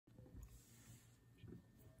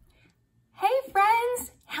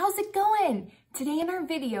how's it going? Today in our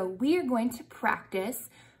video, we are going to practice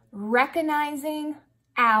recognizing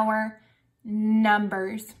our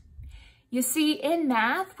numbers. You see, in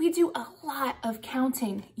math, we do a lot of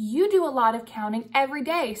counting. You do a lot of counting every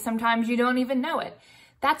day. Sometimes you don't even know it.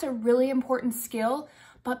 That's a really important skill,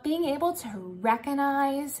 but being able to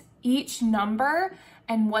recognize each number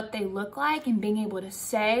and what they look like and being able to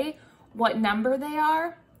say what number they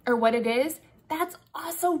are or what it is, that's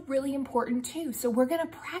also really important too. So we're gonna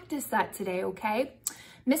practice that today, okay?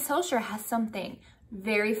 Miss Hilscher has something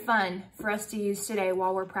very fun for us to use today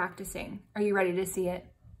while we're practicing. Are you ready to see it?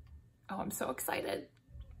 Oh, I'm so excited.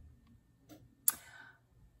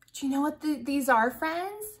 Do you know what these are,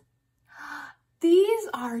 friends? These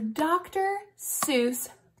are Dr. Seuss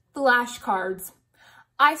flashcards.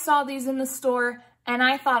 I saw these in the store and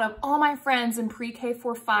I thought of all my friends in pre-K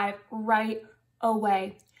 4-5 right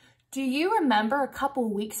away. Do you remember a couple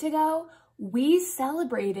weeks ago, we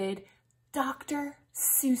celebrated Dr.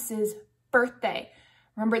 Seuss's birthday?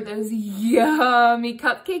 Remember those yummy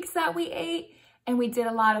cupcakes that we ate? And we did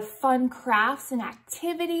a lot of fun crafts and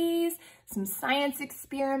activities, some science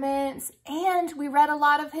experiments, and we read a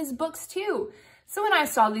lot of his books too. So when I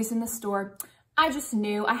saw these in the store, I just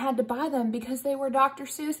knew I had to buy them because they were Dr.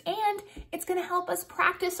 Seuss and it's gonna help us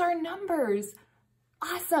practice our numbers.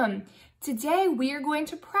 Awesome. Today we are going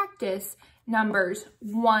to practice numbers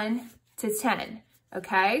 1 to 10,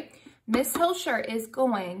 okay? Miss Hilscher is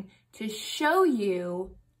going to show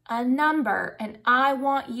you a number and I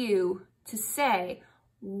want you to say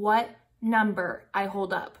what number I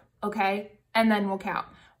hold up, okay? And then we'll count.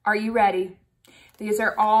 Are you ready? These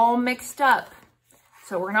are all mixed up.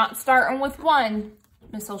 So we're not starting with 1.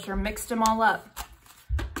 Miss Hilscher mixed them all up.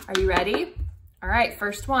 Are you ready? All right,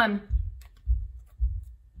 first one.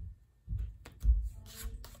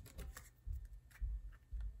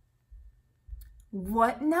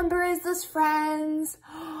 What number is this, friends?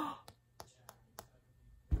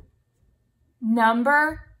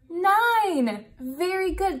 Number 9.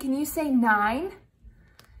 Very good. Can you say 9?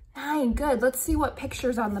 9, good. Let's see what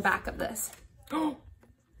picture's on the back of this.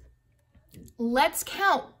 Let's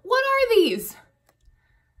count. What are these?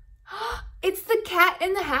 It's the Cat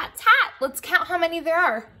in the Hat's hat. Let's count how many there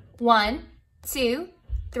are. 1, 2,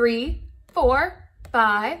 3, 4,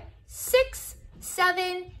 5, 6,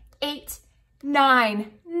 7, 8,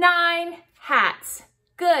 9. 9 hats.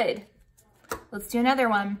 Good. Let's do another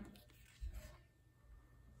one.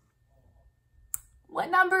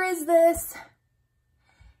 What number is this?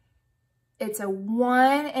 It's a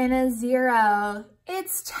 1 and a 0.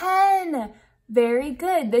 It's 10. Very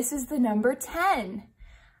good. This is the number 10.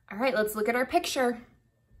 All right, let's look at our picture.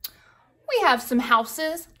 We have some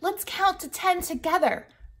houses. Let's count to 10 together.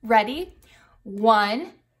 Ready?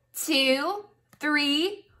 1, 2,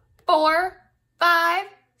 3, 4, 5,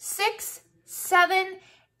 6, 7,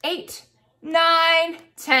 8, 9,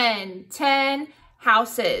 10. 10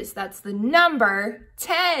 houses. That's the number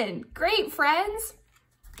 10. Great, friends.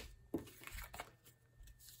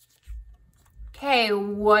 Okay,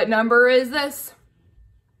 what number is this?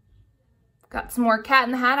 Got some more Cat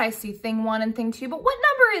in the Hat. I see thing 1 and thing 2, but what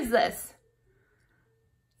number is this?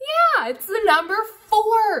 Yeah, it's the number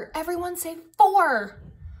 4. Everyone say 4.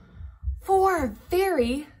 4,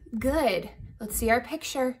 very good. Let's see our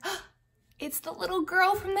picture. It's the little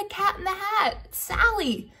girl from the Cat in the Hat,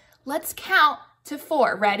 Sally. Let's count to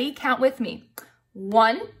 4. Ready? Count with me.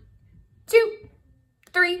 1, 2,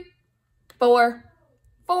 3, 4,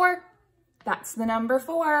 4. That's the number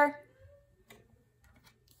 4.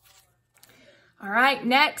 All right,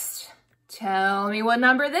 next, tell me what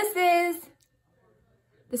number this is.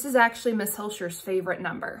 This is actually Miss Hilscher's favorite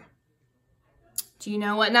number. Do you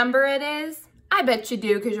know what number it is? I bet you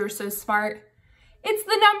do because you're so smart. It's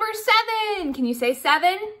the number 7. Can you say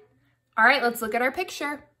 7? All right, let's look at our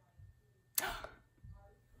picture.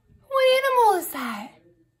 What animal is that?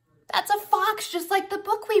 That's a fox, just like the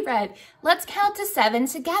book we read. Let's count to 7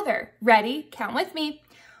 together. Ready? Count with me.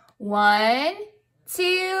 1,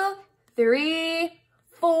 2, 3,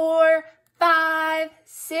 4, 5,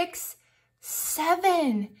 6,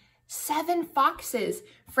 7. 7 foxes.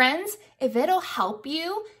 Friends, if it'll help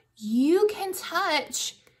you, you can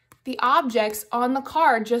touch the objects on the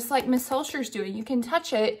card just like Miss Hilscher's doing. You can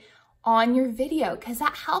touch it on your video because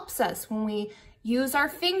that helps us when we use our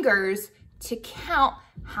fingers to count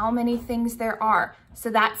how many things there are.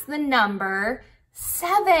 So that's the number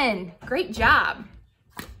 7. Great job.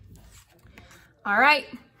 All right.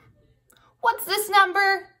 What's this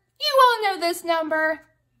number? You all know this number.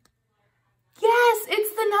 Yes,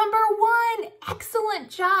 it's the number 1.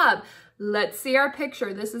 Excellent job. Let's see our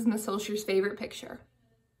picture. This is Miss Hilscher's favorite picture.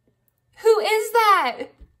 Who is that?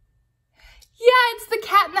 Yeah, it's the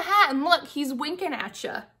Cat in the Hat, and look, he's winking at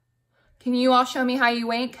you. Can you all show me how you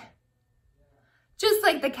wink? Just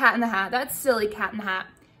like the Cat in the Hat. That's silly, Cat in the Hat.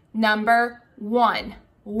 Number 1.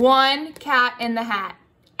 1 cat in the hat.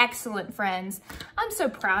 Excellent, friends. I'm so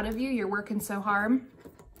proud of you. You're working so hard.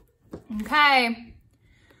 Okay.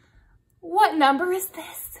 What number is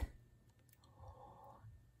this?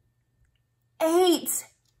 8.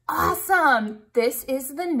 Awesome. This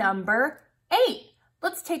is the number 8.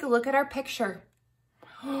 Let's take a look at our picture.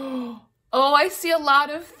 Oh, I see a lot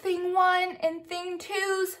of thing 1 and thing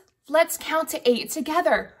 2s. Let's count to 8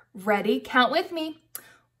 together. Ready? Count with me.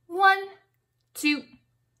 1, 2,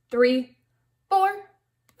 3, 4,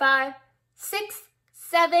 5, 6,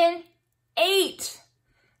 7, 8.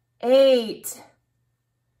 8.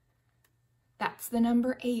 That's the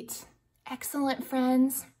number 8. Excellent,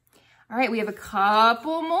 friends. All right, we have a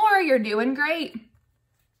couple more. You're doing great.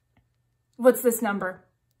 What's this number?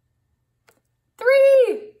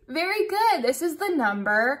 3. Very good. This is the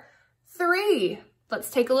number 3. Let's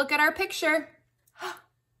take a look at our picture.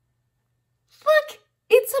 Look,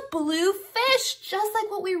 it's a blue fish, just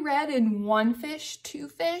like what we read in 1 fish, 2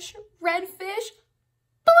 fish, red fish,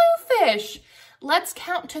 blue fish. Let's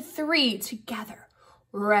count to 3 together.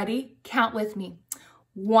 Ready? Count with me.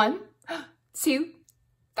 1, 2,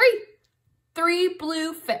 3. 3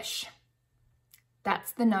 blue fish.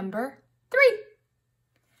 That's the number 3.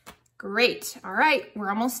 Great. All right, we're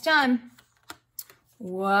almost done.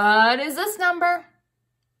 What is this number?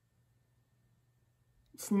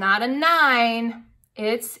 It's not a 9.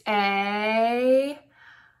 It's a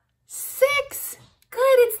 6. Good,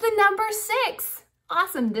 it's the number 6.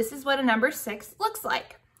 Awesome, this is what a number 6 looks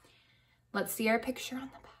like. Let's see our picture on the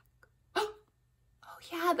back. Oh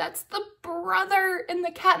yeah, that's the brother in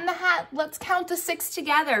the Cat in the Hat. Let's count to 6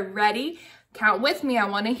 together. Ready? Count with me, I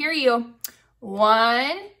wanna hear you.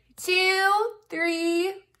 1, 2,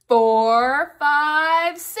 3, 4,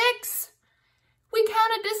 5, 6. We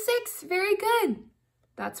counted to 6, very good.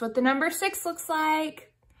 That's what the number 6 looks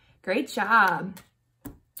like. Great job.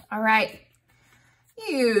 All right,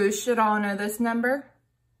 you should all know this number.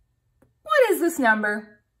 What is this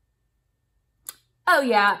number? Oh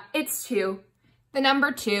yeah, it's 2. The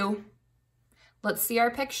number 2. Let's see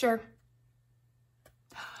our picture.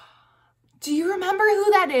 Do you remember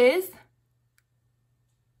who that is?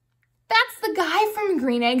 That's the guy from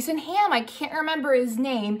Green Eggs and Ham. I can't remember his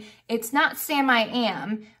name. It's not Sam I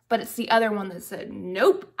Am, but it's the other one that said,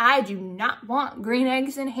 nope, I do not want green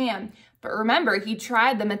eggs and ham. But remember, he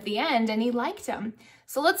tried them at the end and he liked them.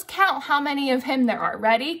 So let's count how many of him there are.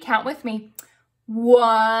 Ready? Count with me.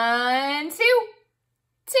 1, 2,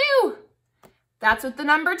 2. That's what the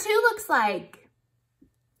number 2 looks like.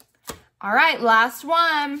 All right, last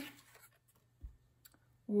one.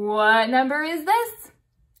 What number is this?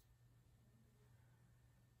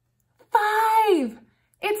 5.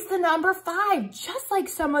 It's the number 5, just like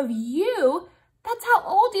some of you. That's how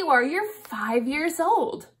old you are. You're 5 years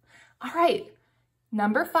old. All right,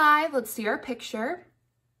 number 5, let's see our picture.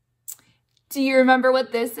 Do you remember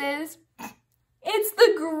what this is? It's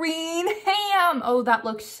the green ham. Oh, that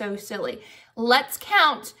looks so silly. Let's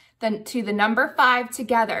count to the number 5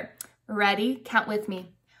 together. Ready? Count with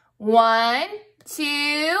me. 1,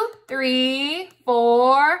 2, 3,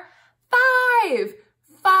 4, 5.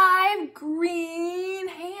 5 green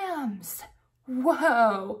hams.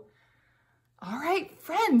 Whoa. All right,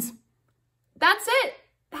 friends, that's it.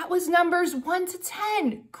 That was numbers 1 to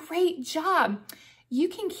 10. Great job. You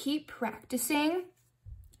can keep practicing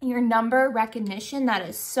your number recognition. That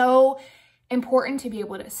is so important to be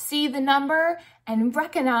able to see the number and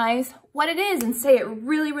recognize what it is and say it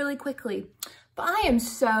really, really quickly. But I am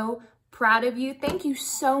so proud of you. Thank you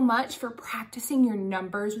so much for practicing your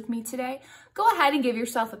numbers with me today. Go ahead and give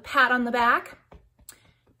yourself a pat on the back.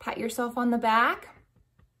 Pat yourself on the back.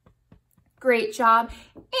 Great job.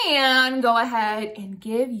 And go ahead and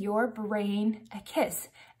give your brain a kiss.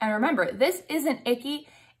 And remember, this isn't icky.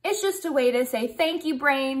 It's just a way to say, thank you,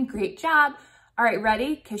 brain. Great job. All right,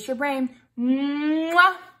 ready? Kiss your brain.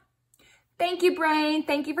 Mwah. Thank you, brain.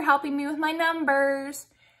 Thank you for helping me with my numbers.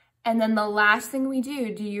 And then the last thing we do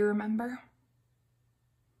you remember?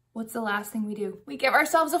 What's the last thing we do? We give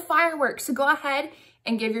ourselves a firework. So go ahead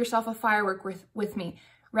and give yourself a firework with me.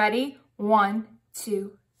 Ready? 1,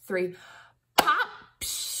 2, 3. Pop!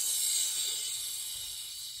 Psh.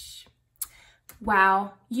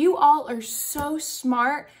 Wow, you all are so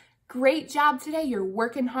smart. Great job today. You're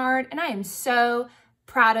working hard, and I am so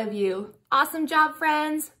proud of you. Awesome job,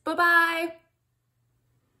 friends. Bye-bye.